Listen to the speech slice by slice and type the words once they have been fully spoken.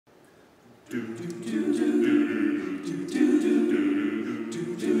You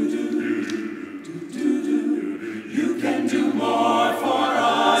can do more for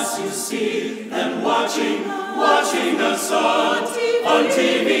us, you see, than watching us on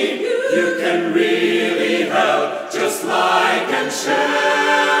TV. You can really help, just like and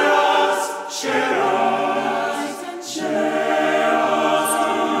share us, share us, share us,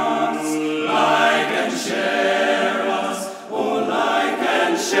 like and share us, oh, like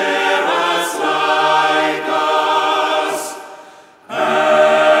and share us, like us,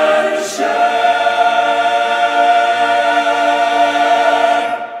 and share.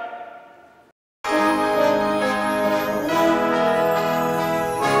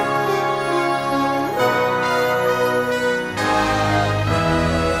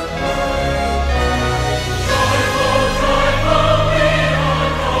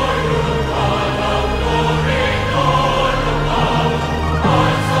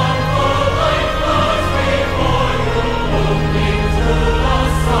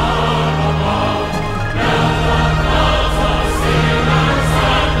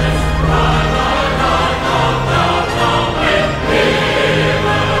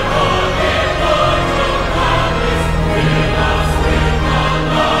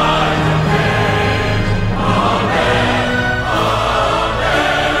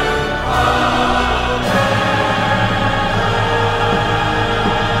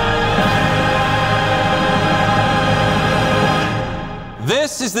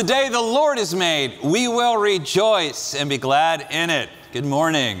 This is the day the Lord has made. We will rejoice and be glad in it. Good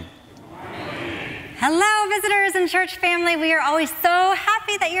morning. Hello, visitors and church family. We are always so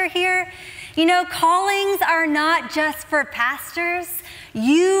happy that you're here. You know, callings are not just for pastors.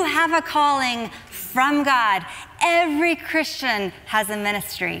 You have a calling from God. Every Christian has a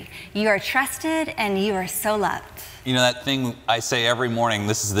ministry. You are trusted and you are so loved. You know, that thing I say every morning,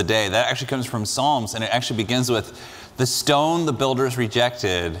 this is the day, that actually comes from Psalms, and it actually begins with, the stone the builders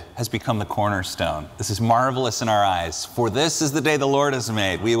rejected has become the cornerstone. This is marvelous in our eyes. For this is the day the Lord has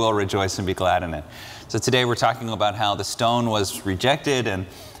made. We will rejoice and be glad in it. So today we're talking about how the stone was rejected and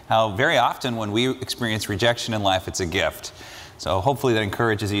how very often when we experience rejection in life, it's a gift. So hopefully that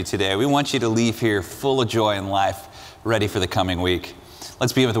encourages you today. We want you to leave here full of joy in life, ready for the coming week.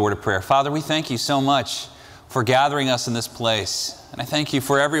 Let's begin with a word of prayer. Father, we thank you so much for gathering us in this place. And I thank you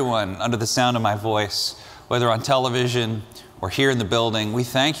for everyone under the sound of my voice, whether on television or here in the building. We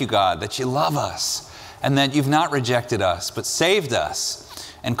thank you, God, that you love us and that you've not rejected us, but saved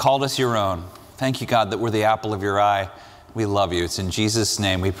us and called us your own. Thank you, God, that we're the apple of your eye. We love you. It's in Jesus'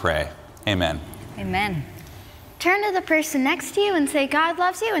 name we pray. Amen. Amen. Turn to the person next to you and say, God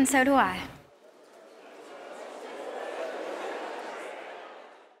loves you and so do I.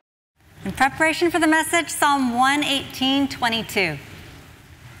 In preparation for the message, Psalm 118:22.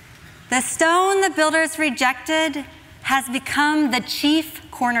 The stone the builders rejected has become the chief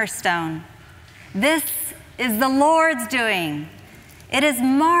cornerstone. This is the Lord's doing. It is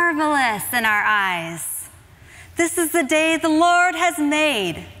marvelous in our eyes. This is the day the Lord has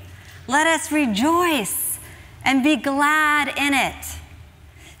made. Let us rejoice and be glad in it.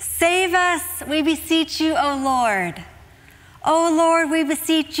 Save us, we beseech you, O Lord. O Lord, we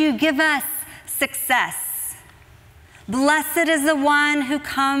beseech you, give us success. Blessed is the one who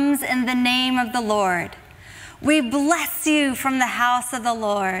comes in the name of the Lord. We bless you from the house of the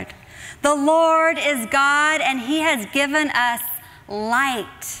Lord. The Lord is God, and he has given us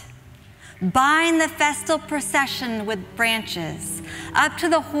light. Bind the festal procession with branches up to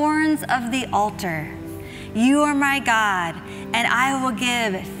the horns of the altar. You are my God, and I will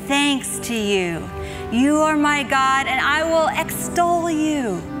give thanks to you. You are my God, and I will extol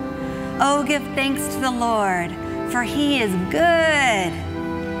you. Oh, give thanks to the Lord, for he is good,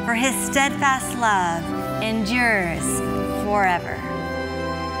 for his steadfast love endures forever.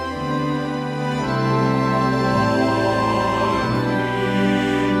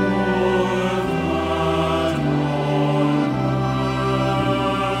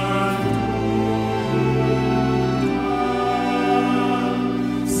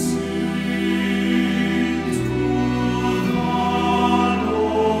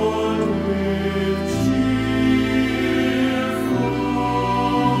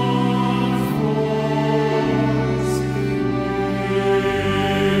 Yeah.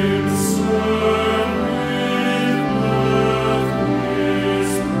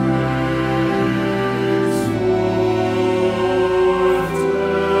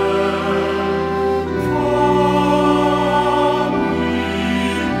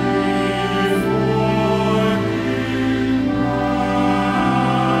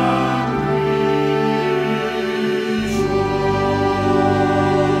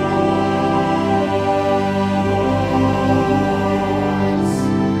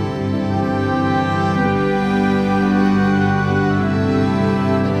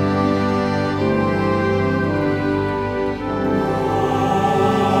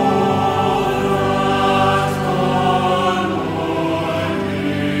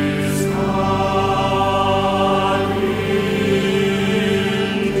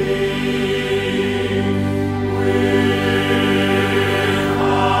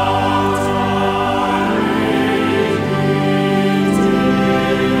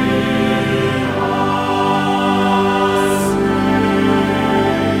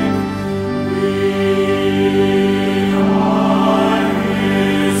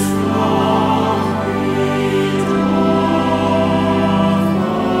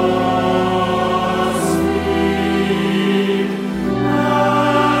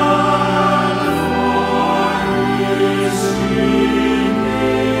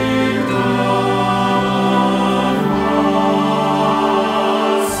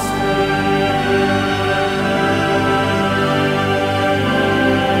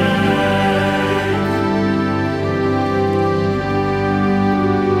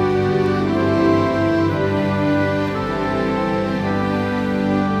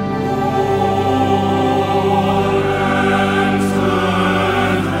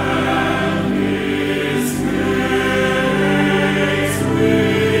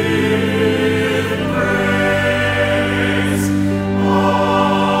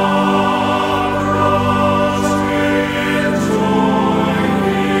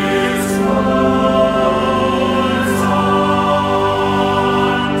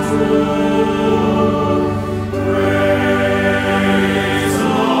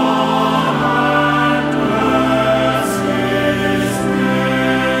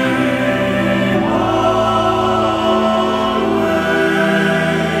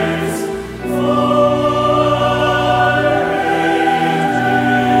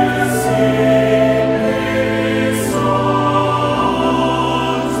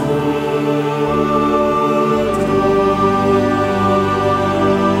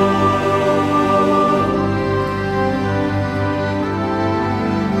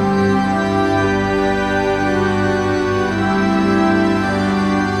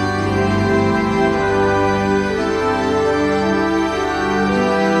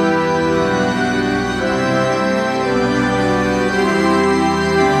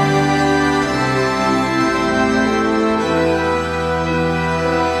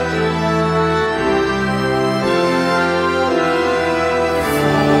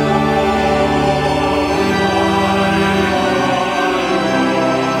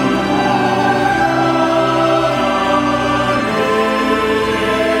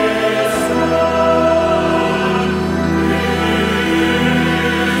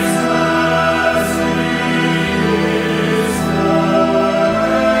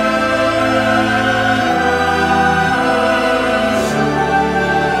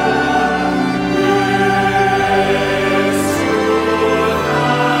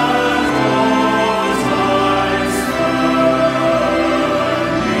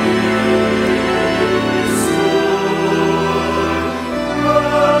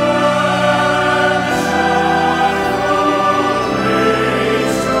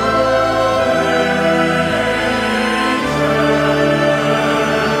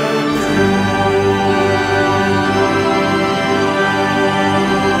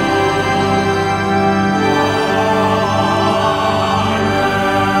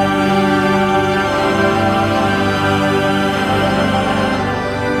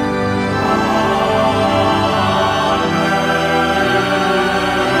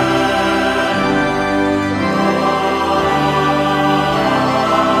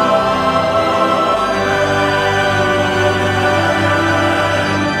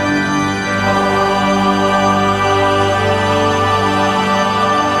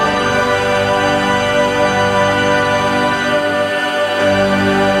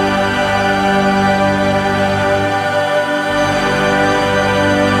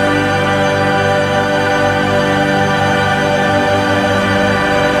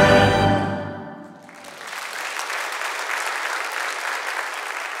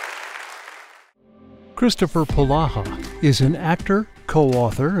 Kristoffer Polaha is an actor,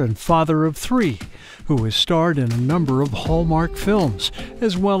 co-author, and father of three who has starred in a number of Hallmark films,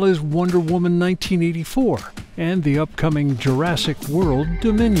 as well as Wonder Woman 1984 and the upcoming Jurassic World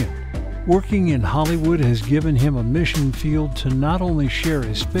Dominion. Working in Hollywood has given him a mission field to not only share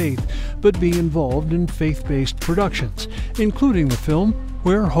his faith, but be involved in faith-based productions, including the film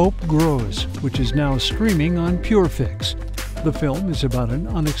Where Hope Grows, which is now streaming on PureFlix. The film is about an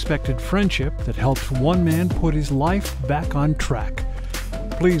unexpected friendship that helps one man put his life back on track.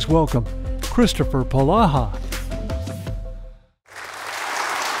 Please welcome Kristoffer Polaha.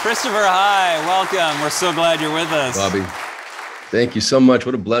 Kristoffer, hi, welcome. We're so glad you're with us. Bobby, thank you so much.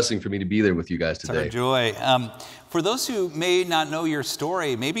 What a blessing for me to be there with you guys today. It's our joy. For those who may not know your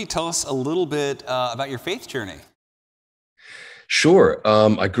story, maybe tell us a little bit about your faith journey. Sure.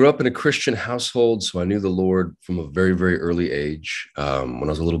 I grew up in a Christian household, so I knew the Lord from a very, very early age. When I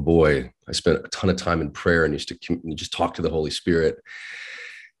was a little boy, I spent a ton of time in prayer and used to just talk to the Holy Spirit.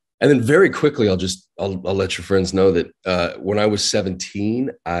 And then very quickly, I'll let your friends know that when I was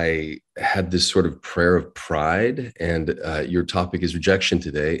 17, I had this sort of prayer of pride, and your topic is rejection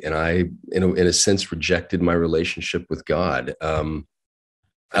today. And I, in a sense, rejected my relationship with God.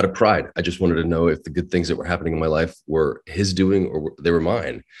 Out of pride. I just wanted to know if the good things that were happening in my life were his doing or they were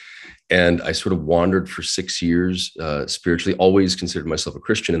mine. And I sort of wandered for 6 years spiritually, always considered myself a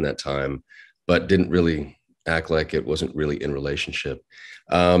Christian in that time, but didn't really act like it wasn't really in relationship.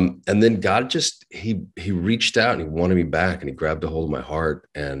 And then God he reached out and he wanted me back and he grabbed a hold of my heart.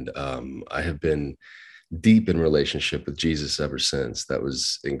 And I have been deep in relationship with Jesus ever since. That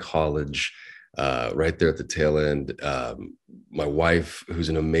was in college. Right there at the tail end, my wife, who's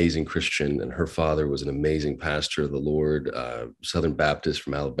an amazing Christian, and her father was an amazing pastor of the Lord, Southern Baptist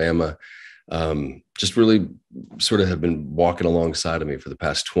from Alabama, just really sort of have been walking alongside of me for the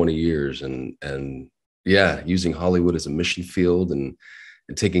past 20 years. And yeah, using Hollywood as a mission field and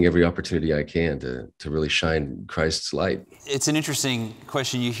taking every opportunity I can to really shine Christ's light. It's an interesting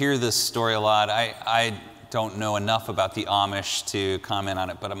question. You hear this story a lot. I don't know enough about the Amish to comment on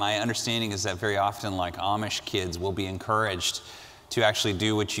it, but my understanding is that very often, like, Amish kids will be encouraged to actually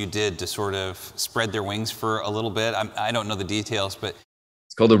do what you did to sort of spread their wings for a little bit. I don't know the details, but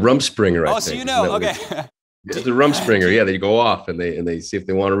it's called a rumspringer. I think. So you know, okay. It's a rumspringer, yeah. They go off and they see if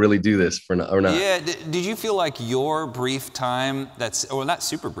they want to really do this or not. Yeah. Did you feel like your brief time, not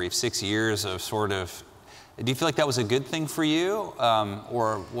super brief, 6 years of sort of, do you feel like that was a good thing for you,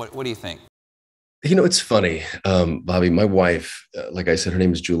 or what do you think? You know, it's funny, Bobby, my wife, like I said, her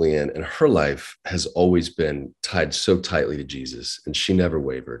name is Julianne, and her life has always been tied so tightly to Jesus, and she never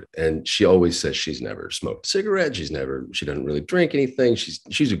wavered. And she always says she's never smoked a cigarette. She doesn't really drink anything.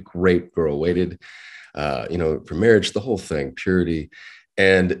 She's a great girl, waited, for marriage, the whole thing, purity.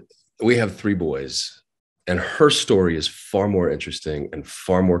 And we have 3 boys, and her story is far more interesting and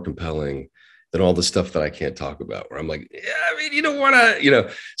far more compelling than all the stuff that I can't talk about, where I'm like, yeah, I mean, you don't want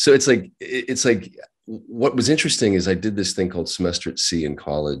to, so it's like, what was interesting is I did this thing called semester at sea in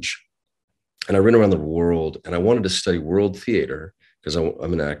college, and I ran around the world, and I wanted to study world theater because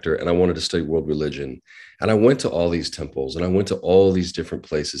I'm an actor, and I wanted to study world religion. And I went to all these temples, and I went to all these different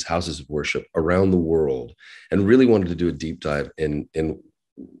places, houses of worship around the world, and really wanted to do a deep dive in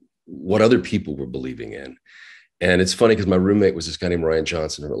what other people were believing in. And it's funny because my roommate was this guy named Ryan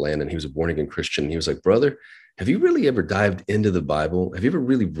Johnson in Atlanta, and he was a born-again Christian. And he was like, brother, have you really ever dived into the Bible? Have you ever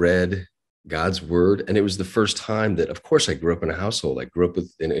really read God's word? And it was the first time that, of course, I grew up in a household. I grew up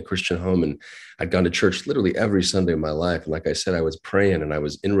in a Christian home, and I'd gone to church literally every Sunday of my life. And like I said, I was praying and I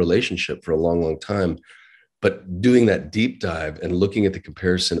was in relationship for a long, long time. But doing that deep dive and looking at the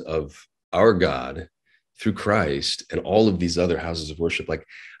comparison of our God through Christ and all of these other houses of worship, like,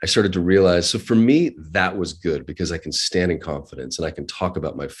 I started to realize, so for me, that was good because I can stand in confidence and I can talk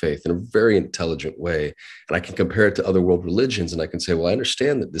about my faith in a very intelligent way. And I can compare it to other world religions. And I can say, well, I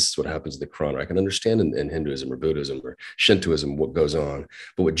understand that this is what happens in the Quran. Or I can understand in Hinduism or Buddhism or Shintoism what goes on.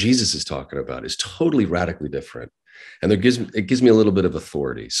 But what Jesus is talking about is totally radically different. And it gives me a little bit of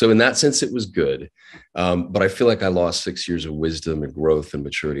authority. So in that sense, it was good. But I feel like I lost 6 years of wisdom and growth and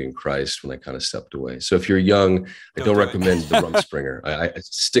maturity in Christ when I kind of stepped away. So if you're young, I don't recommend the Rumspringer. I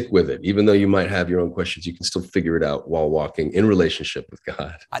stick with it. Even though you might have your own questions, you can still figure it out while walking in relationship with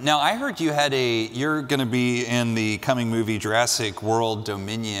God. Now, I heard you're going to be in the coming movie Jurassic World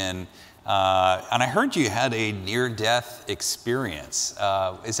Dominion. And I heard you had a near-death experience.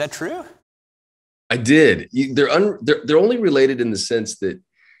 Is that true? I did. They're only related in the sense that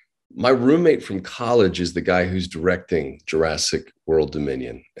my roommate from college is the guy who's directing Jurassic World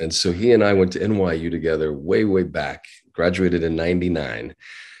Dominion. And so he and I went to NYU together way, way back, graduated in 99.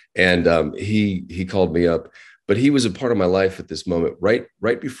 And he called me up, but he was a part of my life at this moment. Right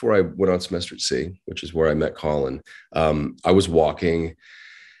before I went on semester at sea, which is where I met Colin, I was walking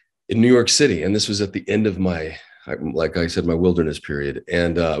in New York City, and this was at the end of my, like I said, my wilderness period.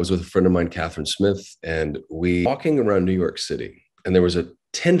 And I was with a friend of mine, Catherine Smith, and we walking around New York City, and there was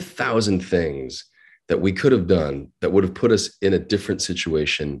 10,000 things that we could have done that would have put us in a different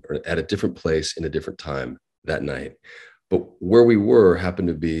situation or at a different place in a different time that night. But where we were happened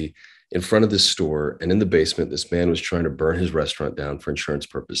to be in front of this store, and in the basement, this man was trying to burn his restaurant down for insurance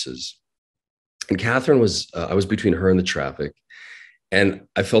purposes. And Catherine was, I was between her and the traffic. And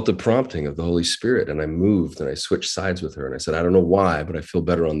I felt the prompting of the Holy Spirit, and I moved and I switched sides with her. And I said, I don't know why, but I feel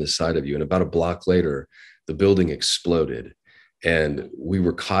better on this side of you. And about a block later, the building exploded and we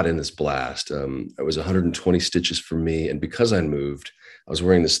were caught in this blast. It was 120 stitches for me. And because I moved, I was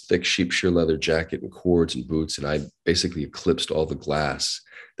wearing this thick sheep sheer leather jacket and cords and boots. And I basically eclipsed all the glass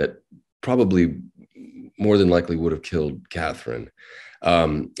that probably more than likely would have killed Catherine.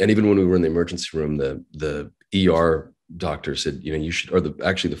 And even when we were in the emergency room, the ER doctor said, you know, you should, or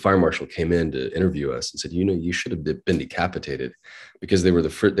actually the fire marshal came in to interview us and said, you know, you should have been decapitated, because they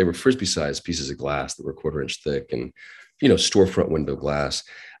were frisbee-sized pieces of glass that were 1/4 inch thick and, you know, storefront window glass.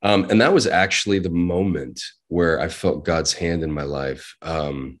 And that was actually the moment where I felt God's hand in my life.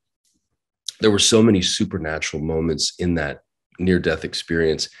 There were so many supernatural moments in that near-death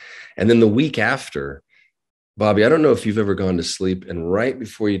experience. And then the week after, Bobby, I don't know if you've ever gone to sleep and right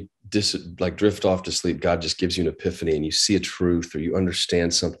before you drift off to sleep, God just gives you an epiphany and you see a truth or you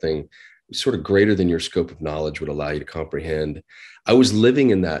understand something sort of greater than your scope of knowledge would allow you to comprehend. I was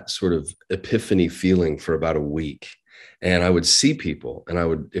living in that sort of epiphany feeling for about a week. And I would see people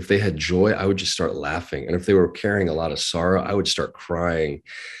and if they had joy, I would just start laughing. And if they were carrying a lot of sorrow, I would start crying.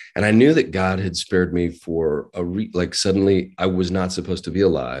 And I knew that God had spared me for suddenly I was not supposed to be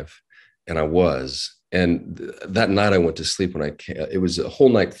alive, and I was. And that night I went to sleep it was a whole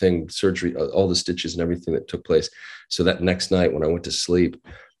night thing, surgery, all the stitches and everything that took place. So that next night when I went to sleep,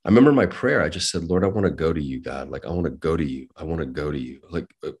 I remember my prayer. I just said, Lord, I want to go to you, God. Like, I want to go to you. I want to go to you. Like,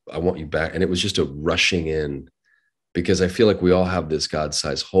 I want you back. And it was just a rushing in, because I feel like we all have this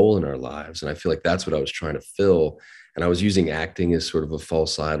God-sized hole in our lives. And I feel like that's what I was trying to fill. And I was using acting as sort of a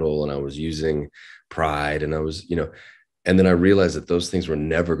false idol, and I was using pride, and I was, you know, and then I realized that those things were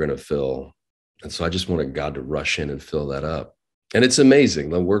never going to fill. And so I just wanted God to rush in and fill that up. And it's amazing,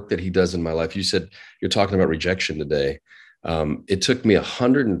 the work that he does in my life. You said you're talking about rejection today. It took me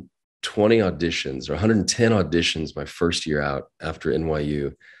 120 auditions or 110 auditions my first year out after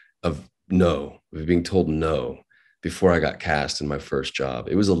NYU of being told no before I got cast in my first job.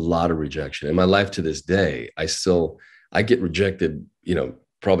 It was a lot of rejection. In my life to this day, I get rejected, you know,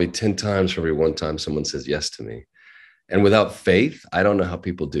 probably 10 times for every one time someone says yes to me. And without faith, I don't know how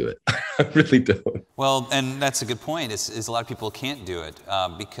people do it. I really don't. Well, and that's a good point, is a lot of people can't do it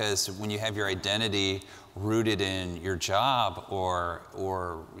because when you have your identity rooted in your job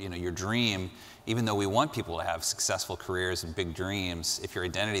or you know, your dream, even though we want people to have successful careers and big dreams, if your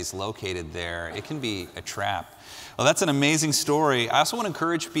identity is located there, it can be a trap. Well, that's an amazing story. I also want to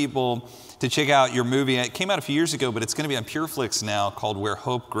encourage people to check out your movie. It came out a few years ago, but it's going to be on PureFlix now, called Where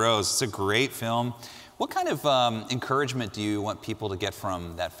Hope Grows. It's a great film. What kind of encouragement do you want people to get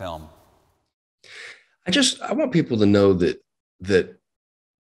from that film? I want people to know that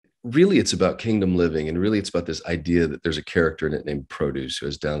really it's about kingdom living, and really it's about this idea that there's a character in it named Produce who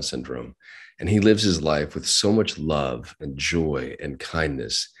has Down syndrome, and he lives his life with so much love and joy and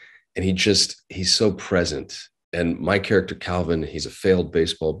kindness, and he's so present. And my character Calvin, he's a failed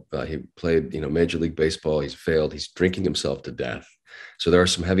baseball. He played, you know, Major League Baseball. He's failed. He's drinking himself to death. So there are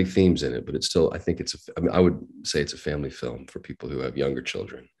some heavy themes in it, but it's still, I think I would say it's a family film for people who have younger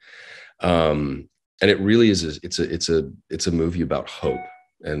children. And it really is, it's a movie about hope,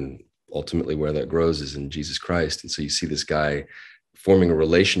 and ultimately where that grows is in Jesus Christ. And so you see this guy forming a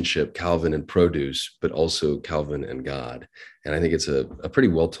relationship, Calvin and Produce, but also Calvin and God. And I think it's a pretty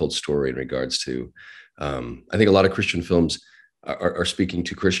well-told story in regards to, I think a lot of Christian films are speaking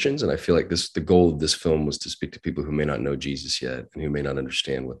to Christians. And I feel like the goal of this film was to speak to people who may not know Jesus yet and who may not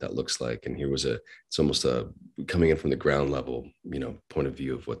understand what that looks like. And it's almost a coming in from the ground level, you know, point of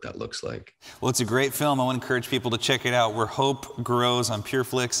view of what that looks like. Well, it's a great film. I want to encourage people to check it out, Where Hope Grows, on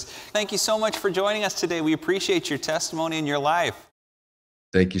PureFlix. Thank you so much for joining us today. We appreciate your testimony and your life.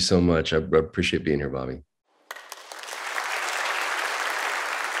 Thank you so much. I appreciate being here, Bobby.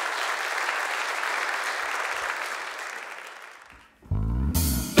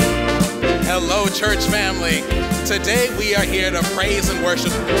 Hello, church family. Today we are here to praise and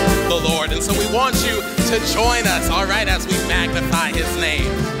worship the Lord. And so we want you to join us, all right, as we magnify his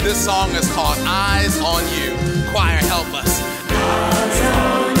name. This song is called Eyes on You. Choir, help us. Eyes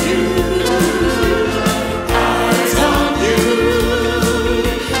on you. Eyes on you.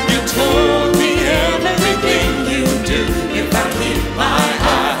 You told me everything you do. If I keep my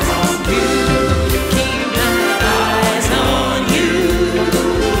eyes on you, keep my eyes on you.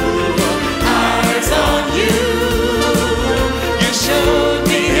 Eyes on you. You showed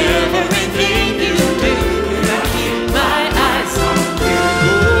me everything you do. If I keep my eyes on you.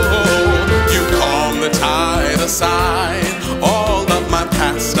 Oh, you calm the tide aside. All of my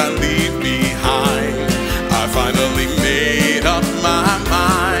past I leave behind. I finally made up my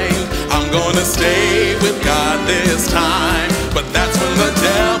mind. I'm gonna stay with God this time. But that's when the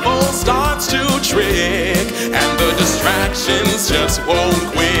devil starts to trick, and the distractions just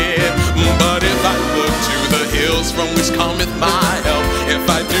won't quit. But if I look to the hills from which cometh my help, if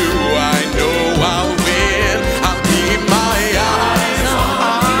I do, I know I'll win. I'll keep my eyes on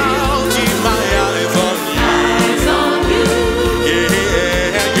you. I'll keep my eyes on you. Eyes on you.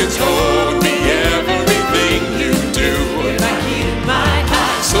 Yeah, you told me everything you do. If I keep my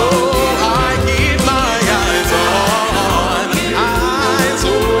eyes So I keep my eyes on you.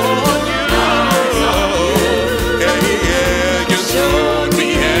 Yeah, yeah, you showed me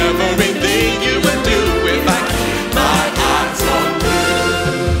everything you would do if I keep my eyes on you.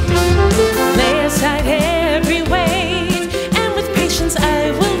 lay aside every weight, and with patience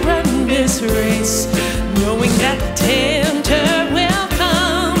I will run this race, knowing that the tempter will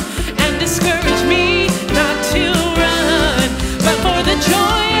come and discourage me not to run. But for the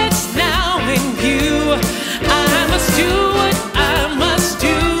joy it's now in view, I must do what I must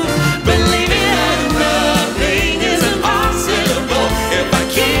do, believing that nothing is impossible if I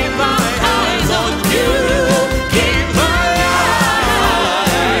keep my eyes on you. Keep my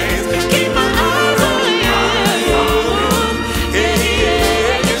eyes on you. Yeah,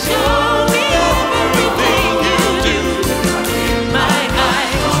 yeah, you show me everything you do. Keep my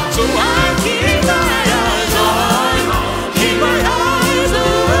eyes, so I keep my eyes on. Keep my eyes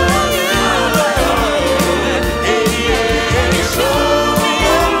on you. Yeah, yeah, you show me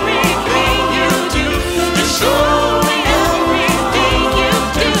everything you do. You show me everything you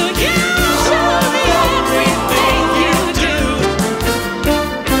do. You show me everything you do.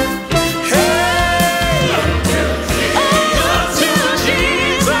 Hey, up to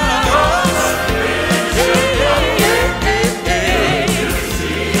Jesus.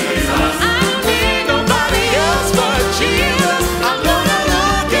 I don't need nobody else but Jesus. I'm gonna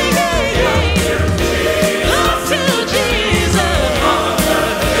look up to Jesus.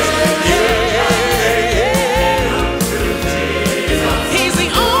 He's the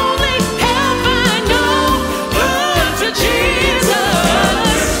only help I know. Look to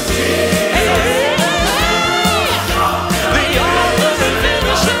Jesus. The author and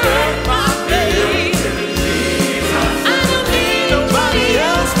finisher of my faith. I don't need nobody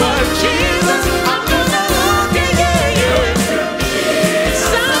else but Jesus. I'm gonna look at you.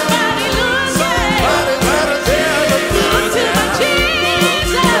 Somebody look at look to my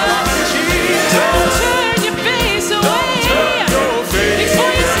Jesus. Don't turn your face away.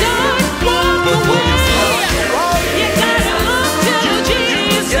 Before you start walk away, you gotta look to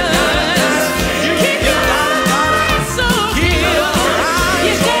Jesus. Keep your eyes on Him.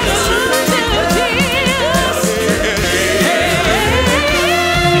 You gotta look to Jesus.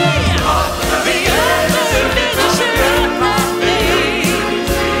 The author and finisher of my faith.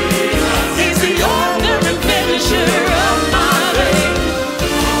 He's the author and finisher of my faith.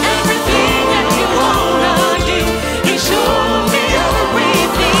 Everything that you wanna do, He showed me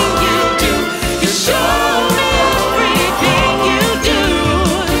everything you do. You showed me everything you do.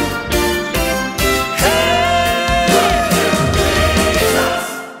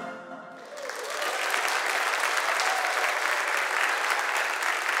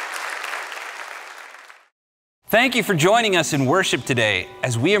 Thank you for joining us in worship today.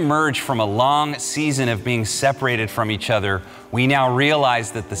 As we emerge from a long season of being separated from each other, we now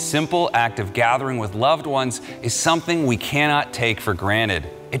realize that the simple act of gathering with loved ones is something we cannot take for granted.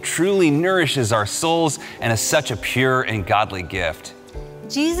 It truly nourishes our souls and is such a pure and godly gift.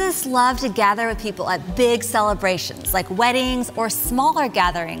 Jesus loved to gather with people at big celebrations like weddings or smaller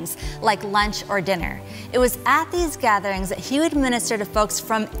gatherings like lunch or dinner. It was at these gatherings that he would minister to folks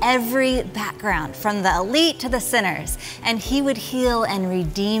from every background, from the elite to the sinners, and he would heal and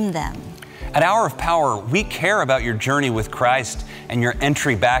redeem them. At Hour of Power, we care about your journey with Christ and your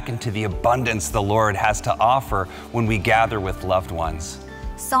entry back into the abundance the Lord has to offer when we gather with loved ones.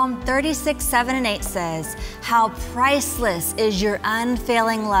 Psalm 36, 7 and 8 says, "How priceless is your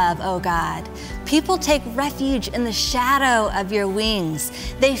unfailing love, O God. People take refuge in the shadow of your wings.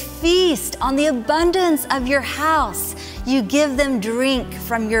 They feast on the abundance of your house. You give them drink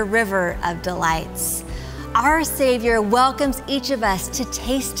from your river of delights." Our Savior welcomes each of us to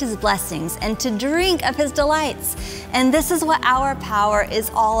taste His blessings and to drink of His delights. And this is what Hour of Power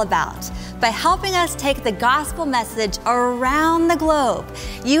is all about. By helping us take the gospel message around the globe,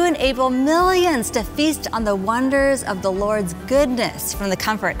 you enable millions to feast on the wonders of the Lord's goodness from the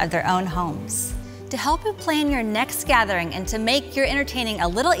comfort of their own homes. To help you plan your next gathering and to make your entertaining a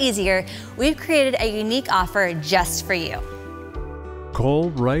little easier, we've created a unique offer just for you. Call,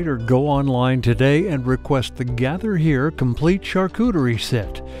 write, or go online today and request the Gather Here Complete Charcuterie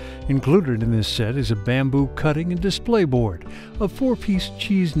Set. Included in this set is a bamboo cutting and display board, a 4-piece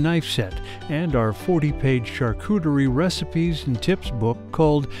cheese knife set, and our 40-page charcuterie recipes and tips book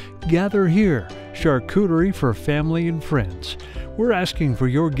called Gather Here, Charcuterie for Family and Friends. We're asking for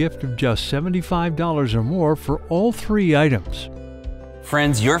your gift of just $75 or more for all 3 items.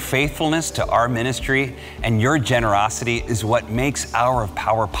 Friends, your faithfulness to our ministry and your generosity is what makes Hour of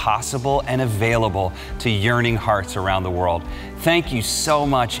Power possible and available to yearning hearts around the world. Thank you so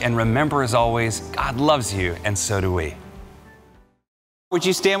much, and remember, as always, God loves you, and so do we. Would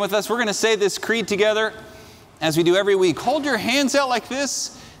you stand with us? We're going to say this creed together as we do every week. Hold your hands out like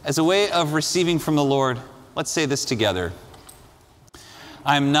this as a way of receiving from the Lord. Let's say this together.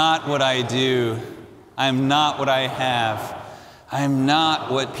 I'm not what I do. I'm not what I have. I'm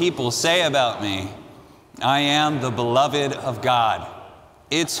not what people say about me. I am the beloved of God.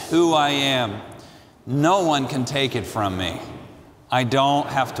 It's who I am. No one can take it from me. I don't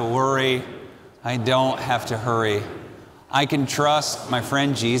have to worry. I don't have to hurry. I can trust my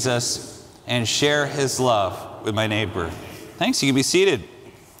friend Jesus and share His love with my neighbor. Thanks, you can be seated.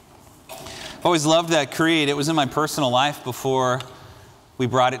 I've always loved that creed. It was in my personal life before we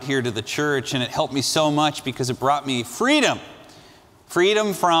brought it here to the church, and it helped me so much because it brought me freedom.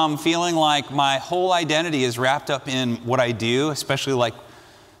 Freedom from feeling like my whole identity is wrapped up in what I do, especially like,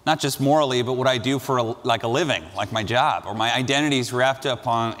 not just morally, but what I do for a living, like my job, or my identity is wrapped up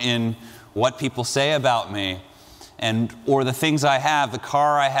in what people say about me, or the things I have, the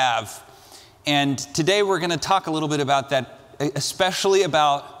car I have. And today we're going to talk a little bit about that, especially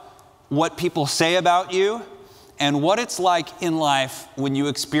about what people say about you and what it's like in life when you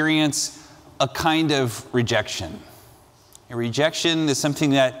experience a kind of rejection. A rejection is something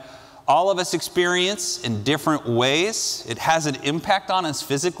that all of us experience in different ways. It has an impact on us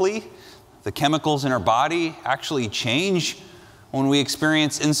physically. The chemicals in our body actually change when we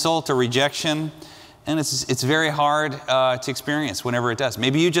experience insult or rejection. And it's very hard to experience whenever it does.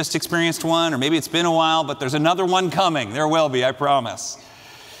 Maybe you just experienced one, or maybe it's been a while, but there's another one coming. There will be, I promise.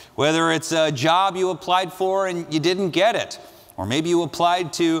 Whether it's a job you applied for and you didn't get it, or maybe you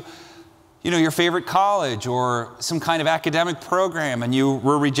applied to your favorite college or some kind of academic program and you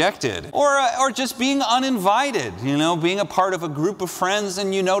were rejected. Or just being uninvited, being a part of a group of friends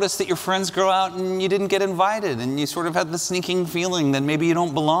and you notice that your friends go out and you didn't get invited and you sort of had the sneaking feeling that maybe you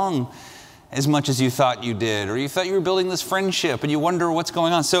don't belong as much as you thought you did, or you thought you were building this friendship and you wonder what's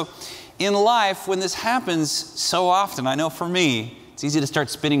going on. So in life, when this happens so often, I know for me, it's easy to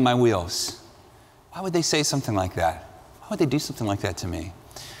start spinning my wheels. Why would they say something like that? Why would they do something like that to me?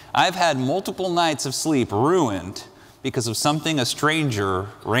 I've had multiple nights of sleep ruined because of something a stranger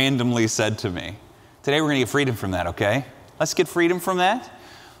randomly said to me. Today we're going to get freedom from that, okay? Let's get freedom from that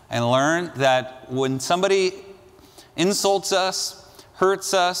and learn that when somebody insults us,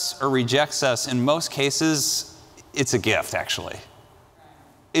 hurts us, or rejects us, in most cases, it's a gift, actually.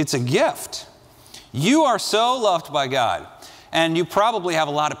 It's a gift. You are so loved by God. And you probably have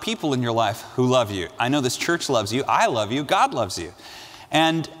a lot of people in your life who love you. I know this church loves you. I love you. God loves you.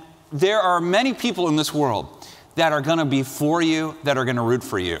 And there are many people in this world that are going to be for you, that are going to root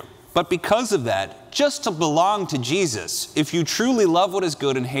for you. But because of that, just to belong to Jesus, if you truly love what is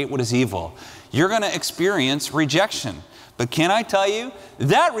good and hate what is evil, you're going to experience rejection. But can I tell you,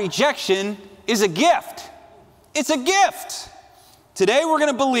 that rejection is a gift. It's a gift. Today we're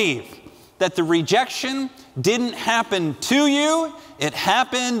going to believe that the rejection didn't happen to you, it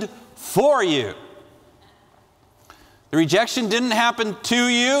happened for you. The rejection didn't happen to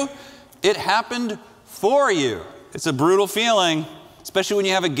you, it happened for you. It's a brutal feeling, especially when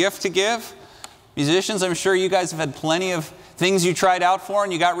you have a gift to give. Musicians, I'm sure you guys have had plenty of things you tried out for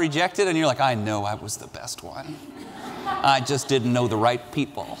and you got rejected and you're like, I know I was the best one. I just didn't know the right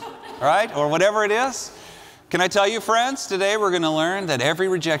people, right? Or whatever it is. Can I tell you, friends, today we're going to learn that every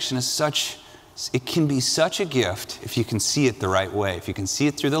rejection is such It can be such a gift if you can see it the right way, if you can see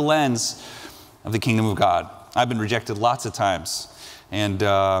it through the lens of the kingdom of God. I've been rejected lots of times, and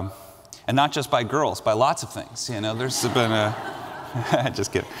not just by girls, by lots of things. You know, there's been a,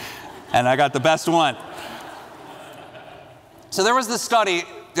 just kidding. And I got the best one. So there was this study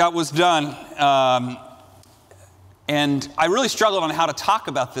that was done, and I really struggled on how to talk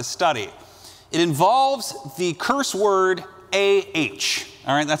about this study. It involves the curse word AH.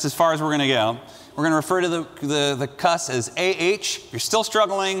 All right, that's as far as we're going to go. We're going to refer to the cuss as AH. If you're still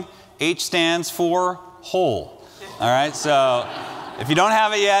struggling, H stands for whole. All right, so if you don't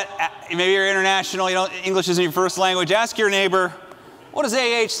have it yet, maybe you're international, English isn't your first language, ask your neighbor, what does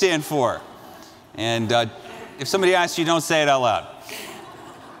AH stand for? And if somebody asks you, don't say it out loud.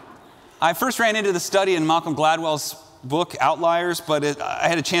 I first ran into the study in Malcolm Gladwell's book, Outliers, but I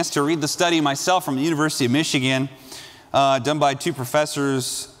had a chance to read the study myself from the University of Michigan, done by two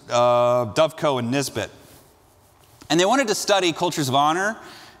professors, Dovecoe and Nisbet. And they wanted to study cultures of honor,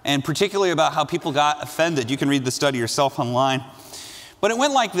 and particularly about how people got offended. You can read the study yourself online. But it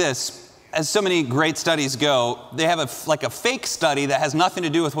went like this. As so many great studies go, they have a fake study that has nothing to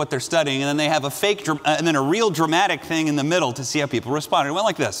do with what they're studying, and then they have and then a real dramatic thing in the middle to see how people respond. It went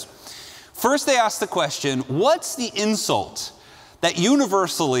like this. First, they asked the question, what's the insult that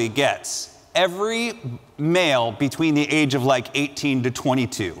universally gets every male between the age of like 18 to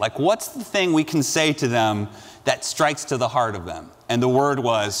 22? Like, what's the thing we can say to them that strikes to the heart of them? And the word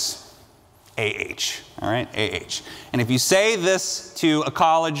was AH, all right, AH. And if you say this to a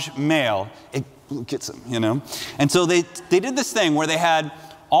college male, it gets them, you know? And so they did this thing where they had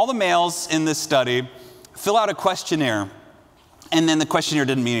all the males in this study fill out a questionnaire. And then the questionnaire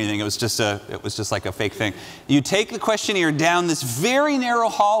didn't mean anything. It was just like a fake thing. You take the questionnaire down this very narrow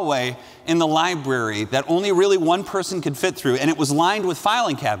hallway in the library that only really one person could fit through, and it was lined with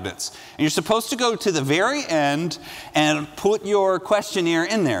filing cabinets. And you're supposed to go to the very end and put your questionnaire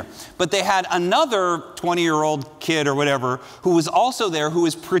in there. But they had another 20-year-old kid or whatever who was also there, who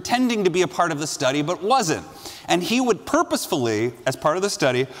was pretending to be a part of the study but wasn't. And he would purposefully, as part of the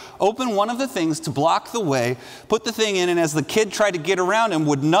study, open one of the things to block the way, put the thing in, and as the kid tried to get around him,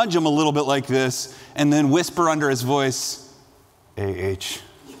 would nudge him a little bit like this, and then whisper under his voice, AH,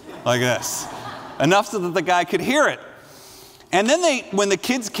 like this. Enough so that the guy could hear it. And then when the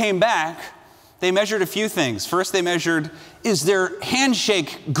kids came back, they measured a few things. First, they measured, is their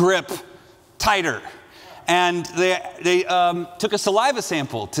handshake grip tighter? And they took a saliva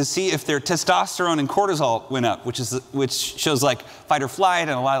sample to see if their testosterone and cortisol went up, which shows like fight or flight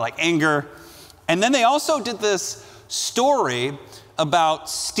and a lot of like anger. And then they also did this story about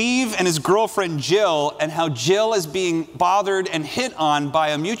Steve and his girlfriend Jill, and how Jill is being bothered and hit on by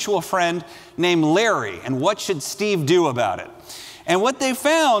a mutual friend named Larry, and what should Steve do about it? And what they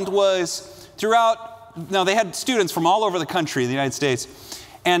found was they had students from all over the country in the United States,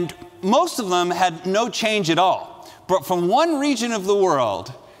 and most of them had no change at all. But from one region of the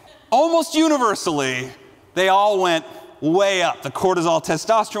world, almost universally, they all went way up. The cortisol,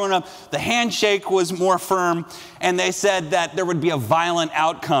 testosterone went up, the handshake was more firm, and they said that there would be a violent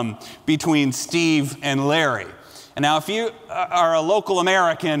outcome between Steve and Larry. And now if you are a local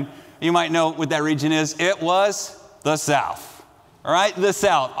American, you might know what that region is. It was the South, all right? The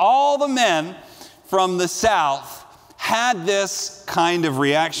South. All the men from the South had this kind of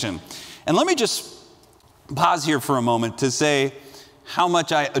reaction. And let me just pause here for a moment to say how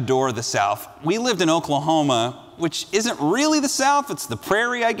much I adore the South. We lived in Oklahoma, which isn't really the South. It's the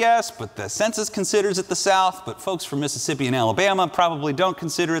prairie, I guess, but the census considers it the South. But folks from Mississippi and Alabama probably don't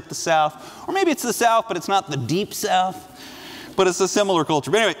consider it the South. Or maybe it's the South, but it's not the deep South. But it's a similar culture.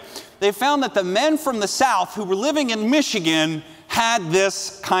 But anyway, they found that the men from the South who were living in Michigan had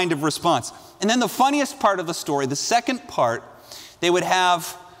this kind of response. And then the funniest part of the story, the second part, they would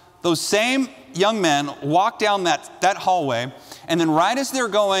have those same young men walk down that hallway, and then right as they're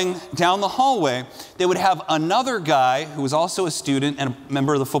going down the hallway, they would have another guy who was also a student and a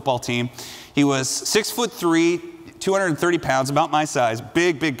member of the football team. He was 6'3", 230 pounds, about my size,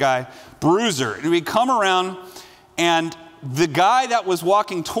 big guy, bruiser. And he'd come around, and the guy that was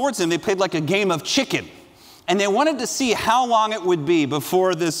walking towards him, they played like a game of chicken. And they wanted to see how long it would be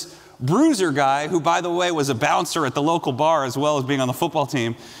before this bruiser guy, who by the way was a bouncer at the local bar as well as being on the football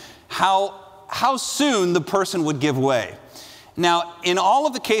team, how soon the person would give way. Now, in all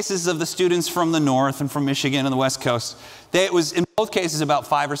of the cases of the students from the North and from Michigan and the West Coast, it was in both cases about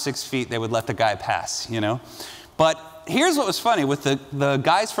 5 or 6 feet they would let the guy pass, you know. But here's what was funny with the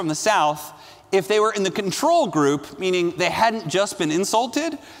guys from the South. If they were in the control group, meaning they hadn't just been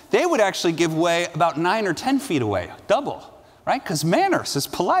insulted, they would actually give way about 9 or 10 feet away, double. right? Because manners is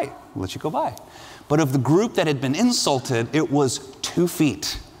polite. We'll let you go by. But of the group that had been insulted, it was 2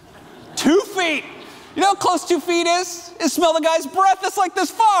 feet. 2 feet! You know how close 2 feet is? You smell the guy's breath, it's like this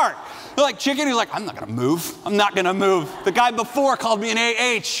far. They're like, chicken, he's like, I'm not gonna move. I'm not gonna move. The guy before called me an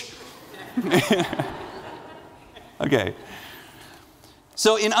AH. Okay.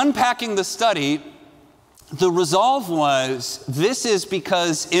 So in unpacking the study, the resolve was, this is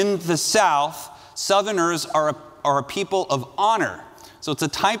because in the South, Southerners are a people of honor. So it's a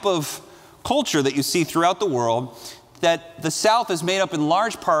type of culture that you see throughout the world, that the South is made up in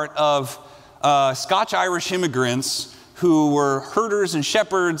large part of Scotch-Irish immigrants who were herders and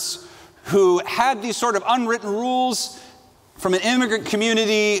shepherds who had these sort of unwritten rules from an immigrant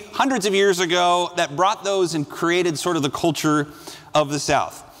community hundreds of years ago that brought those and created sort of the culture of the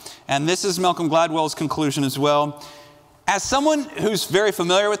South. And this is Malcolm Gladwell's conclusion as well. As someone who's very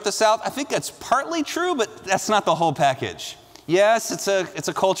familiar with the South, I think that's partly true, but that's not the whole package. Yes, it's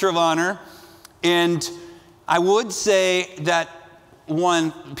a culture of honor. And I would say that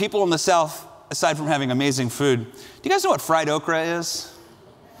people in the South, aside from having amazing food, do you guys know what fried okra is?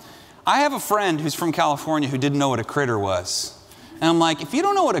 I have a friend who's from California who didn't know what a critter was. And I'm like, if you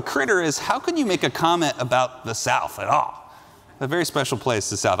don't know what a critter is, how can you make a comment about the South at all? A very special place,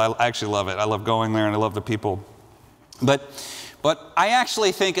 the South. I actually love it. I love going there and I love the people. But I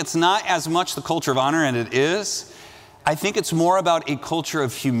actually think it's not as much the culture of honor, and it is. I think it's more about a culture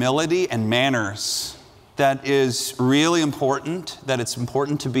of humility and manners that is really important, that it's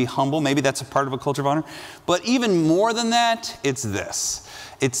important to be humble. Maybe that's a part of a culture of honor. But even more than that, it's this.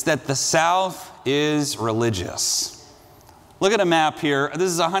 It's that the South is religious. Look at a map here.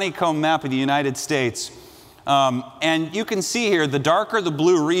 This is a honeycomb map of the United States. And you can see here, the darker the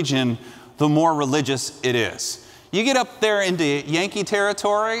blue region, the more religious it is. You get up there into Yankee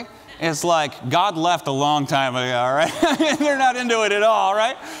territory, it's like God left a long time ago, right? They're not into it at all,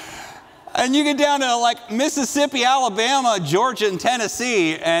 right? And you get down to like Mississippi, Alabama, Georgia, and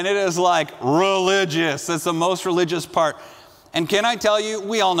Tennessee, and it is like religious. That's the most religious part. And can I tell you,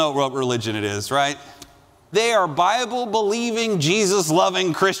 we all know what religion it is, right? They are Bible-believing,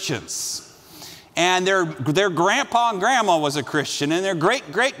 Jesus-loving Christians. And their grandpa and grandma was a Christian, and their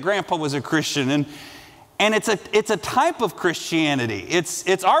great-great-grandpa was a Christian. And it's a type of Christianity.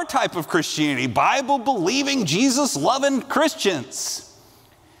 It's our type of Christianity, Bible-believing, Jesus-loving Christians.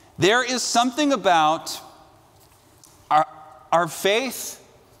 There is something about our faith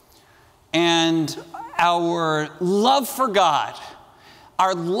and our love for God,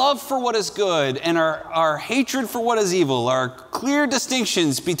 our love for what is good, and our hatred for what is evil, our clear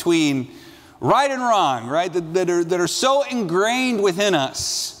distinctions between right and wrong, right, that are so ingrained within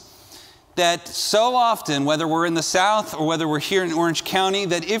us that so often, whether we're in the South or whether we're here in Orange County,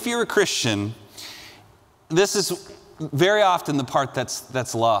 that if you're a Christian, this is very often the part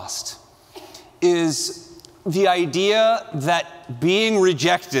that's lost, is the idea that being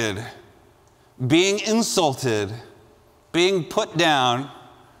rejected, being insulted, being put down,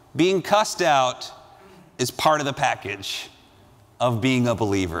 being cussed out is part of the package of being a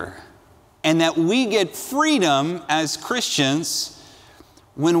believer. And that we get freedom as Christians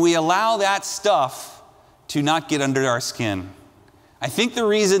when we allow that stuff to not get under our skin. I think the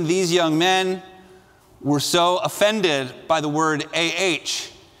reason these young men were so offended by the word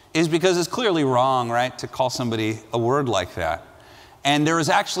AH is because it's clearly wrong, right, to call somebody a word like that. And there is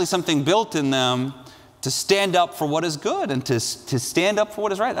actually something built in them to stand up for what is good and to stand up for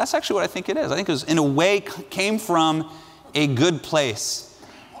what is right. That's actually what I think it is. I think it was, in a way, came from a good place,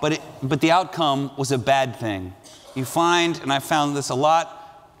 but the outcome was a bad thing. You find, and I found this a lot,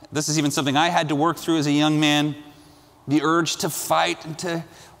 this is even something I had to work through as a young man, the urge to fight and to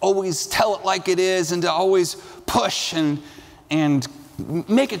always tell it like it is and to always push and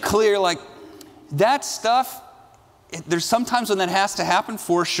make it clear, like that stuff, there's sometimes when that has to happen,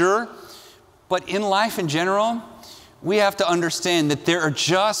 for sure. But in life in general, we have to understand that there are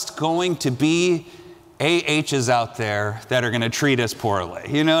just going to be AHs out there that are going to treat us poorly.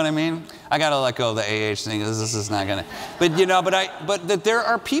 You know what I mean? I got to let go of the AH thing. This is not going to. But you know, but that there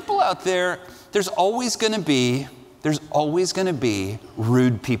are people out there. There's always going to be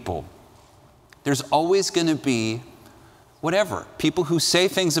rude people. There's always going to be whatever, people who say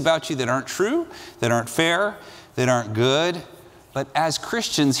things about you that aren't true, that aren't fair, that aren't good. But as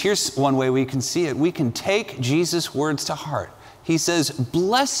Christians, here's one way we can see it. We can take Jesus' words to heart. He says,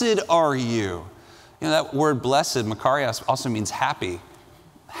 blessed are you. You know, that word blessed, Makarios, also means happy.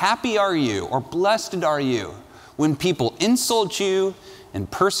 Happy are you, or blessed are you, when people insult you and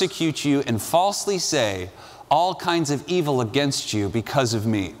persecute you and falsely say all kinds of evil against you because of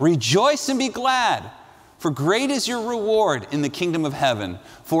me. Rejoice and be glad, For great is your reward in the kingdom of heaven.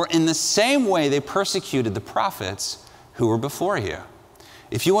 For in the same way they persecuted the prophets who were before you.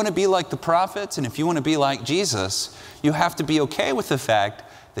 If you want to be like the prophets and if you want to be like Jesus, you have to be okay with the fact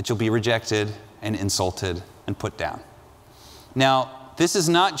that you'll be rejected and insulted and put down. Now, this is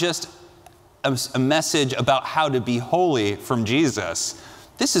not just a message about how to be holy from Jesus.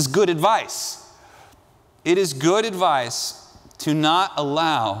 This is good advice. It is good advice to not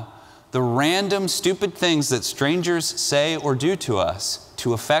allow the random stupid things that strangers say or do to us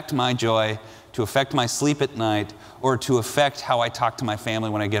to affect my joy, to affect my sleep at night, or to affect how I talk to my family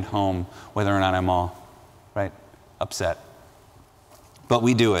when I get home, whether or not I'm all, right, upset. But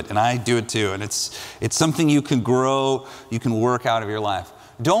we do it, and I do it too, and it's something you can grow, you can work out of your life.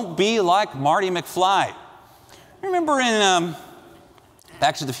 Don't be like Marty McFly. Remember in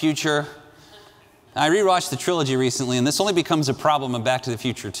Back to the Future? I rewatched the trilogy recently, and this only becomes a problem in Back to the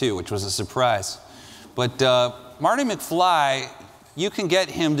Future 2, which was a surprise. But Marty McFly, you can get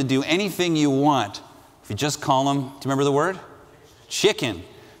him to do anything you want if you just call him, do you remember the word? Chicken.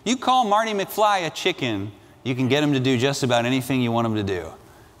 You call Marty McFly a chicken, you can get him to do just about anything you want him to do.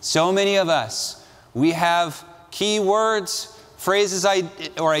 So many of us, we have key words, phrases,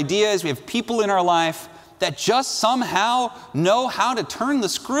 or ideas. We have people in our life that just somehow know how to turn the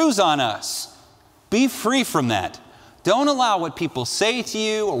screws on us. Be free from that. Don't allow what people say to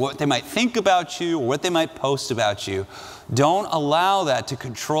you or what they might think about you or what they might post about you. Don't allow that to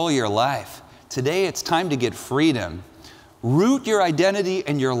control your life. Today it's time to get freedom. Root your identity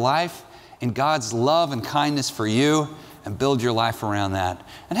and your life in God's love and kindness for you and build your life around that.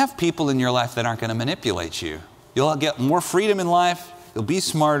 And have people in your life that aren't going to manipulate you. You'll get more freedom in life. You'll be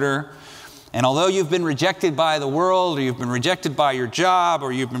smarter. And although you've been rejected by the world, or you've been rejected by your job,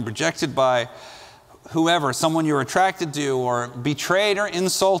 or you've been rejected by whoever, someone you're attracted to, or betrayed or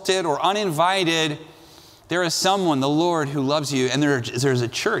insulted or uninvited, there is someone, the Lord, who loves you. And there's a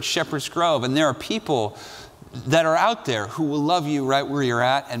church, Shepherd's Grove, and there are people that are out there who will love you right where you're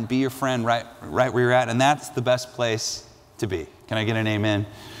at and be your friend right where you're at. And that's the best place to be. Can I get an amen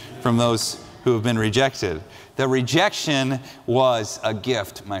from those who have been rejected? The rejection was a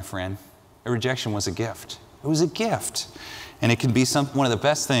gift, my friend. A rejection was a gift. It was a gift. And it can be one of the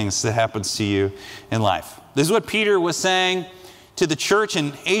best things that happens to you in life. This is what Peter was saying to the church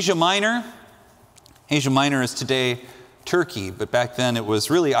in Asia Minor. Asia Minor is today Turkey, but back then it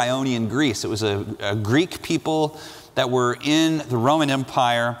was really Ionian Greece. It was a Greek people that were in the Roman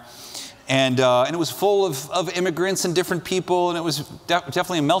Empire. And it was full of immigrants and different people. And it was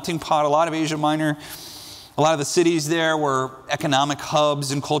definitely a melting pot. A lot of Asia Minor, a lot of the cities there were economic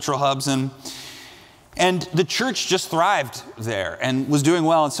hubs and cultural hubs. And the church just thrived there and was doing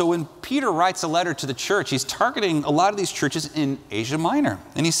well. And so when Peter writes a letter to the church, he's targeting a lot of these churches in Asia Minor.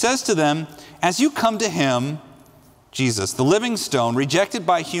 And he says to them, as you come to him, Jesus, the living stone, rejected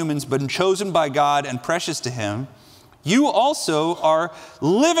by humans, but chosen by God and precious to him, you also are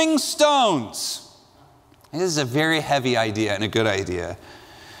living stones. This is a very heavy idea and a good idea.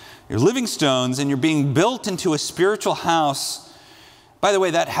 You're living stones and you're being built into a spiritual house. By the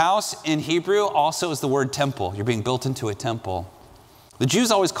way, that house in Hebrew also is the word temple. You're being built into a temple. The Jews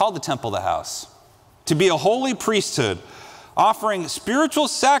always called the temple the house. To be a holy priesthood, offering spiritual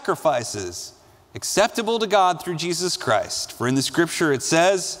sacrifices acceptable to God through Jesus Christ. For in the scripture it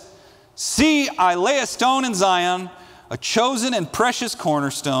says, see, I lay a stone in Zion, a chosen and precious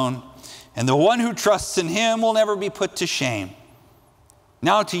cornerstone, and the one who trusts in him will never be put to shame.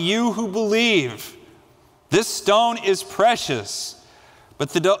 Now to you who believe, this stone is precious.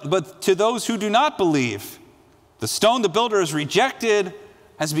 But to those who do not believe, the stone the builder has rejected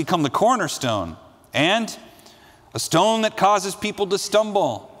has become the cornerstone, and a stone that causes people to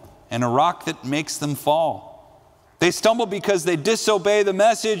stumble, and a rock that makes them fall. They stumble because they disobey the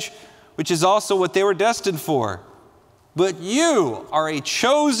message, which is also what they were destined for. But you are a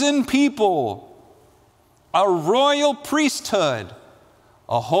chosen people, a royal priesthood,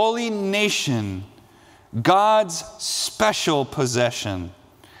 a holy nation, God's special possession,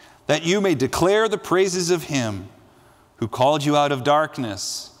 that you may declare the praises of him who called you out of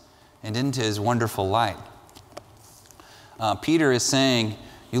darkness and into his wonderful light. Peter is saying,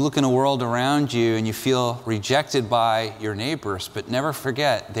 you look in a world around you and you feel rejected by your neighbors, but never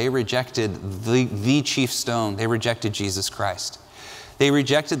forget, they rejected the chief stone. They rejected Jesus Christ. They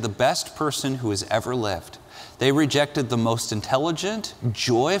rejected the best person who has ever lived. They rejected the most intelligent,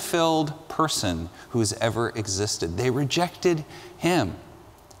 joy-filled person who has ever existed. They rejected him.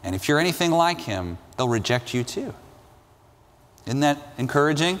 And if you're anything like him, they'll reject you too. Isn't that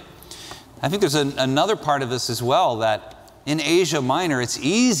encouraging? I think there's another part of this as well, that in Asia Minor, it's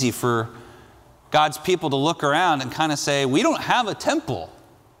easy for God's people to look around and kind of say, we don't have a temple.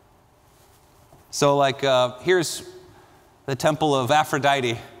 So like, here's the temple of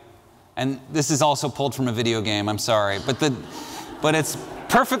Aphrodite. And this is also pulled from a video game, I'm sorry. But it's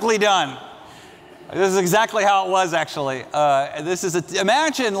perfectly done. This is exactly how it was, actually.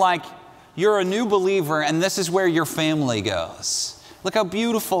 Imagine like you're a new believer and this is where your family goes. Look how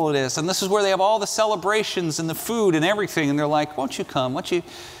beautiful it is. And this is where they have all the celebrations and the food and everything. And they're like, won't you come? And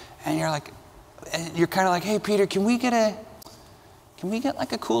you're like, and you're kind of like, hey, Peter, can we get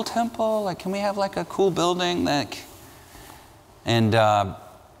like a cool temple? Like, can we have like a cool building?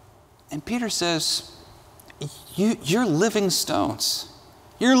 And Peter says, you're living stones.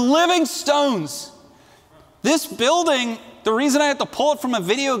 You're living stones. This building, the reason I have to pull it from a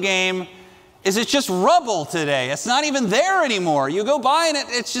video game is it's just rubble today. It's not even there anymore. You go by and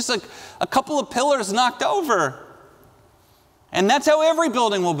it's just like a couple of pillars knocked over. And that's how every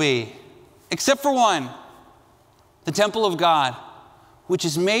building will be, except for one, the temple of God, which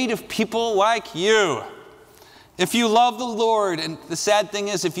is made of people like you. If you love the Lord, and the sad thing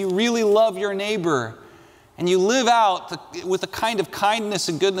is, if you really love your neighbor, and you live out with the kind of kindness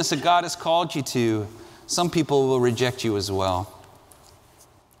and goodness that God has called you to, some people will reject you as well.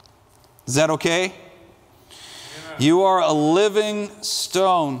 Is that okay? Yeah. You are a living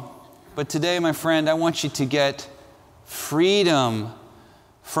stone. But today, my friend, I want you to get freedom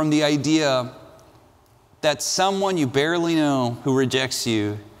from the idea that someone you barely know who rejects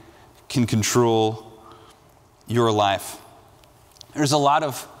you can control your life. There's a lot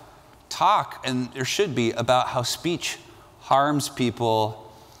of talk, and there should be, about how speech harms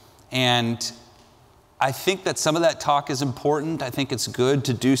people. And I think that some of that talk is important. I think it's good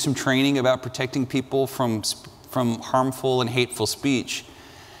to do some training about protecting people from harmful and hateful speech.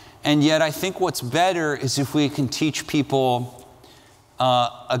 And yet I think what's better is if we can teach people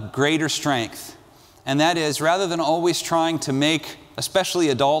a greater strength. And that is, rather than always trying to make, especially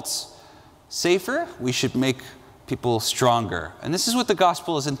adults, safer, we should make people stronger. And this is what the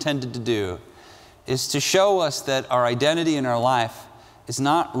gospel is intended to do, is to show us that our identity in our life is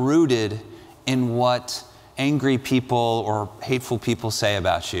not rooted in what angry people or hateful people say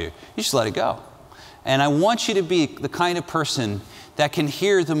about you. You just let it go. And I want you to be the kind of person that can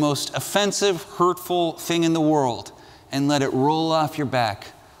hear the most offensive, hurtful thing in the world and let it roll off your back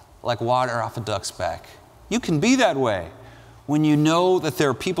like water off a duck's back. You can be that way when you know that there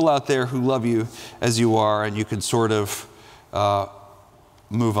are people out there who love you as you are, and you can sort of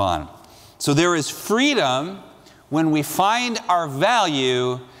move on. So there is freedom when we find our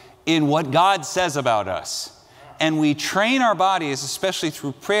value in what God says about us. And we train our bodies, especially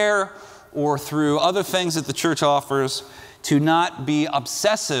through prayer or through other things that the church offers, to not be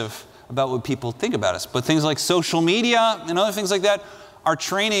obsessive about what people think about us. But things like social media and other things like that are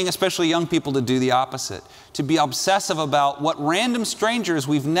training, especially young people, to do the opposite. To be obsessive about what random strangers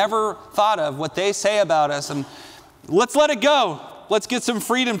we've never thought of, what they say about us. And let's let it go. Let's get some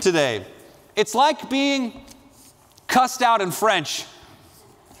freedom today. It's like being cussed out in French.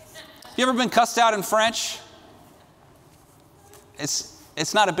 You ever been cussed out in French?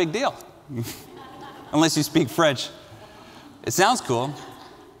 It's not a big deal, unless you speak French. It sounds cool.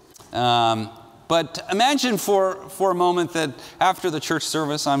 But imagine for a moment that after the church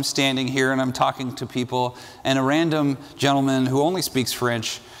service, I'm standing here and I'm talking to people, and a random gentleman who only speaks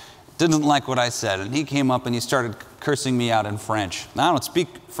French didn't like what I said, and he came up and he started cursing me out in French. Now,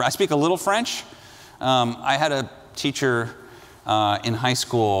 I speak a little French. I had a teacher in high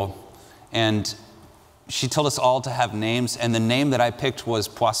school, and she told us all to have names, and the name that I picked was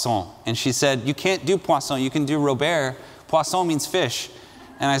Poisson. And she said, you can't do Poisson, you can do Robert. Poisson means fish.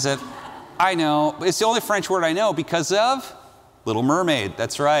 And I said, I know, but it's the only French word I know because of Little Mermaid.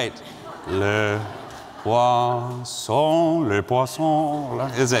 That's right. Le poisson, le poisson.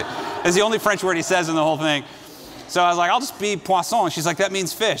 Is it? It's the only French word he says in the whole thing. So I was like, I'll just be Poisson. And she's like, that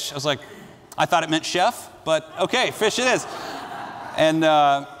means fish. I was like, I thought it meant chef, but okay, fish it is. And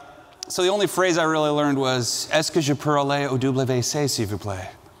so the only phrase I really learned was, est-ce que je peux aller au WC, s'il vous plaît?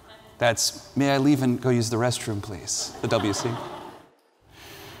 That's, may I leave and go use the restroom, please? The WC.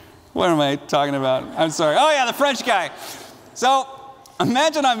 What am I talking about? I'm sorry. Oh yeah, the French guy. So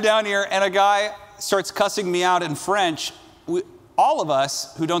imagine I'm down here and a guy starts cussing me out in French. All of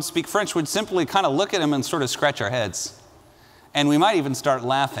us who don't speak French would simply kind of look at him and sort of scratch our heads. And we might even start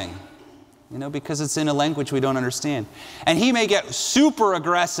laughing, you know, because it's in a language we don't understand. And he may get super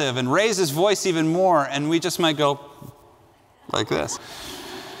aggressive and raise his voice even more, and we just might go like this.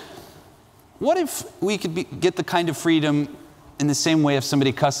 What if we could get the kind of freedom in the same way if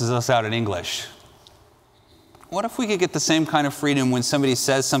somebody cusses us out in English? what if we could get the same kind of freedom when somebody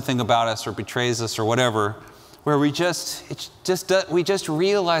says something about us or betrays us or whatever, where we just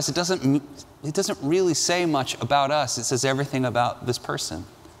realize it doesn't really say much about us. It says everything about this person.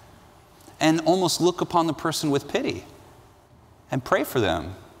 And almost look upon the person with pity and pray for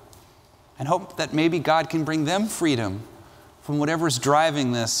them and hope that maybe God can bring them freedom from whatever's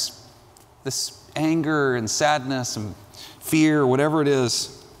driving this anger and sadness and fear, whatever it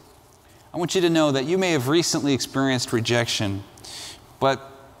is. I want you to know that you may have recently experienced rejection,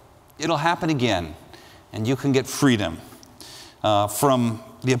 but it'll happen again, and you can get freedom from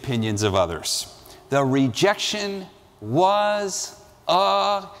the opinions of others. The rejection was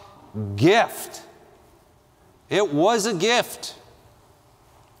a gift. It was a gift.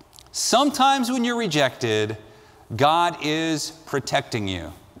 Sometimes when you're rejected, God is protecting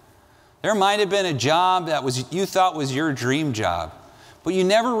you. There might have been a job that you thought was your dream job, but you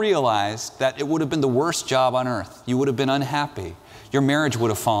never realized that it would have been the worst job on earth. You would have been unhappy. Your marriage would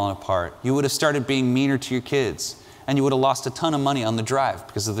have fallen apart. You would have started being meaner to your kids, and you would have lost a ton of money on the drive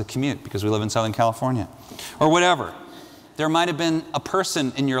because of the commute, because we live in Southern California, or whatever. There might have been a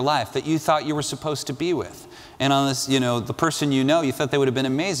person in your life that you thought you were supposed to be with. And on this, the person you thought they would have been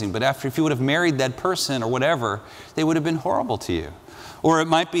amazing. But if you would have married that person or whatever, they would have been horrible to you. Or it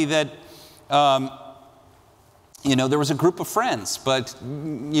might be that, there was a group of friends, but,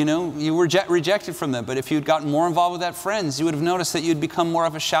 you were rejected from them. But if you'd gotten more involved with that friends, you would have noticed that you'd become more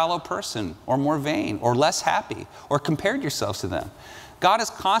of a shallow person, or more vain, or less happy, or compared yourselves to them. God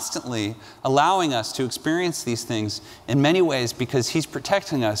is constantly allowing us to experience these things in many ways because He's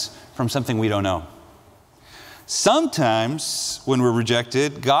protecting us from something we don't know. Sometimes when we're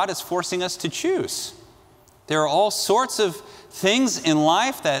rejected, God is forcing us to choose. There are all sorts of things in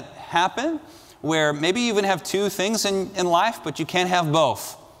life that happen where maybe you even have two things in life, but you can't have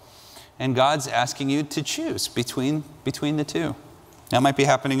both. And God's asking you to choose between the two. That might be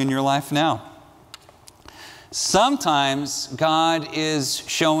happening in your life now. Sometimes God is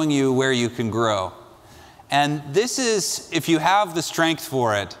showing you where you can grow. And this is, if you have the strength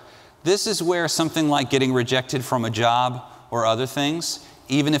for it, this is where something like getting rejected from a job or other things,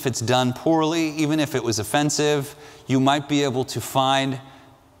 even if it's done poorly, even if it was offensive, you might be able to find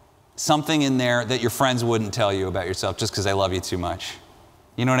something in there that your friends wouldn't tell you about yourself just because they love you too much.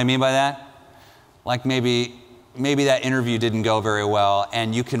 You know what I mean by that? Like maybe that interview didn't go very well,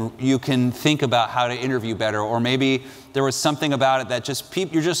 and you can think about how to interview better, or maybe there was something about it that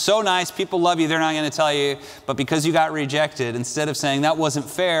you're just so nice, people love you, they're not going to tell you, but because you got rejected, instead of saying that wasn't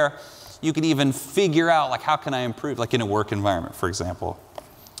fair, you can even figure out, like, how can I improve, like in a work environment, for example.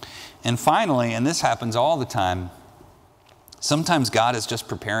 And finally, and this happens all the time, sometimes God is just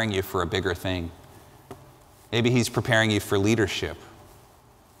preparing you for a bigger thing. Maybe He's preparing you for leadership.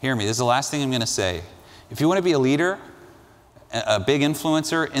 Hear me, this is the last thing I'm going to say. If you want to be a leader, a big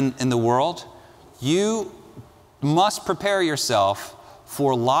influencer in the world, you must prepare yourself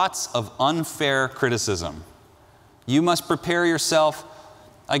for lots of unfair criticism. You must prepare yourself.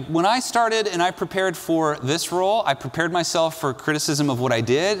 Like when I started and I prepared for this role, I prepared myself for criticism of what I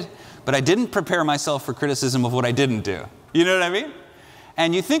did, but I didn't prepare myself for criticism of what I didn't do. You know what I mean?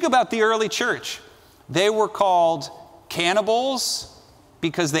 And you think about the early church. They were called cannibals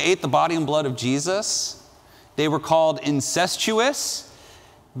because they ate the body and blood of Jesus. They were called incestuous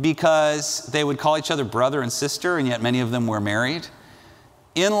because they would call each other brother and sister, and yet many of them were married.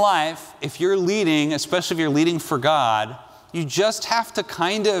 In life, if you're leading, especially if you're leading for God, you just have to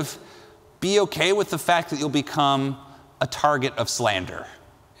kind of be okay with the fact that you'll become a target of slander.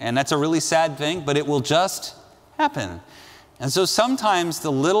 And that's a really sad thing, but it will just happen. And so sometimes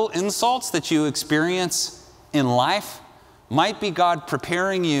the little insults that you experience in life might be God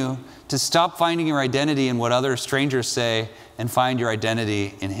preparing you to stop finding your identity in what other strangers say and find your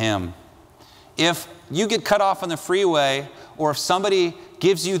identity in Him. If you get cut off on the freeway, or if somebody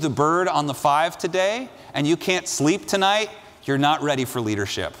gives you the bird on the 5 today and you can't sleep tonight, you're not ready for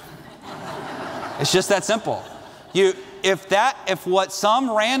leadership. It's just that simple. If what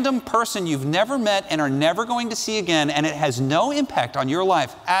some random person you've never met and are never going to see again, and it has no impact on your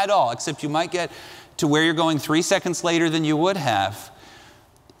life at all, except you might get to where you're going 3 seconds later than you would have,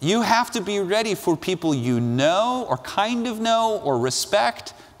 you have to be ready for people you know or kind of know or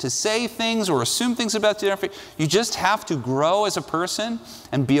respect to say things or assume things about you. You just have to grow as a person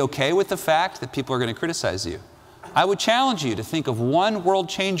and be okay with the fact that people are going to criticize you. I would challenge you to think of one world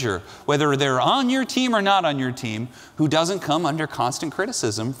changer, whether they're on your team or not on your team, who doesn't come under constant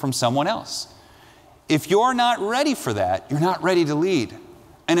criticism from someone else. If you're not ready for that, you're not ready to lead.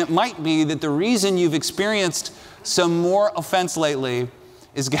 And it might be that the reason you've experienced some more offense lately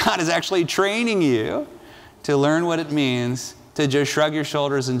is God is actually training you to learn what it means to just shrug your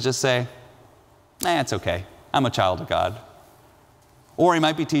shoulders and just say, it's okay. I'm a child of God. Or he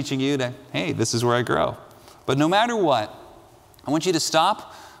might be teaching you to, hey, this is where I grow. But no matter what, I want you to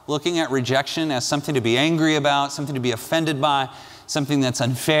stop looking at rejection as something to be angry about, something to be offended by, something that's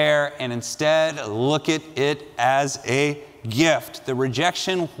unfair, and instead look at it as a gift. The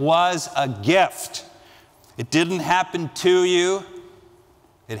rejection was a gift. It didn't happen to you.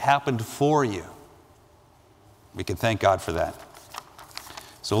 It happened for you. We can thank God for that.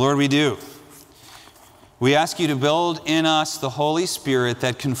 So Lord, we do. We ask you to build in us the Holy Spirit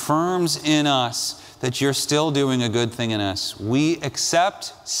that confirms in us that you're still doing a good thing in us. We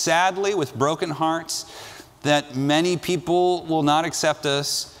accept, sadly, with broken hearts, that many people will not accept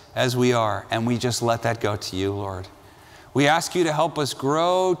us as we are, and we just let that go to you, Lord. We ask you to help us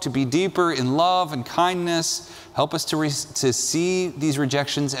grow, to be deeper in love and kindness. Help us to see these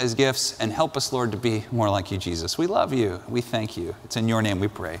rejections as gifts, and help us, Lord, to be more like you, Jesus. We love you. We thank you. It's in your name we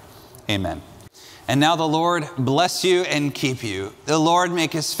pray. Amen. And now the Lord bless you and keep you. The Lord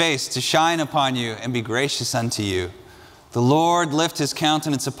make his face to shine upon you and be gracious unto you. The Lord lift his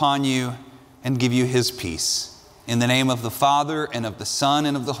countenance upon you and give you his peace. In the name of the Father, and of the Son,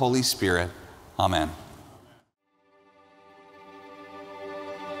 and of the Holy Spirit. Amen.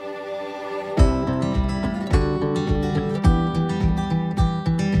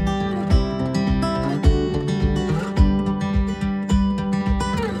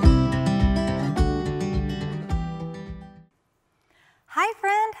 Hi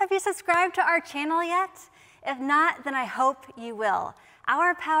friend, have you subscribed to our channel yet? If not, then I hope you will.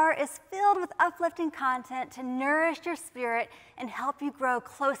 Our Power is filled with uplifting content to nourish your spirit and help you grow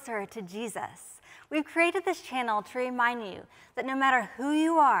closer to Jesus. We've created this channel to remind you that no matter who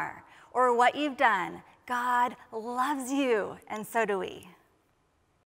you are or what you've done, God loves you, and so do we.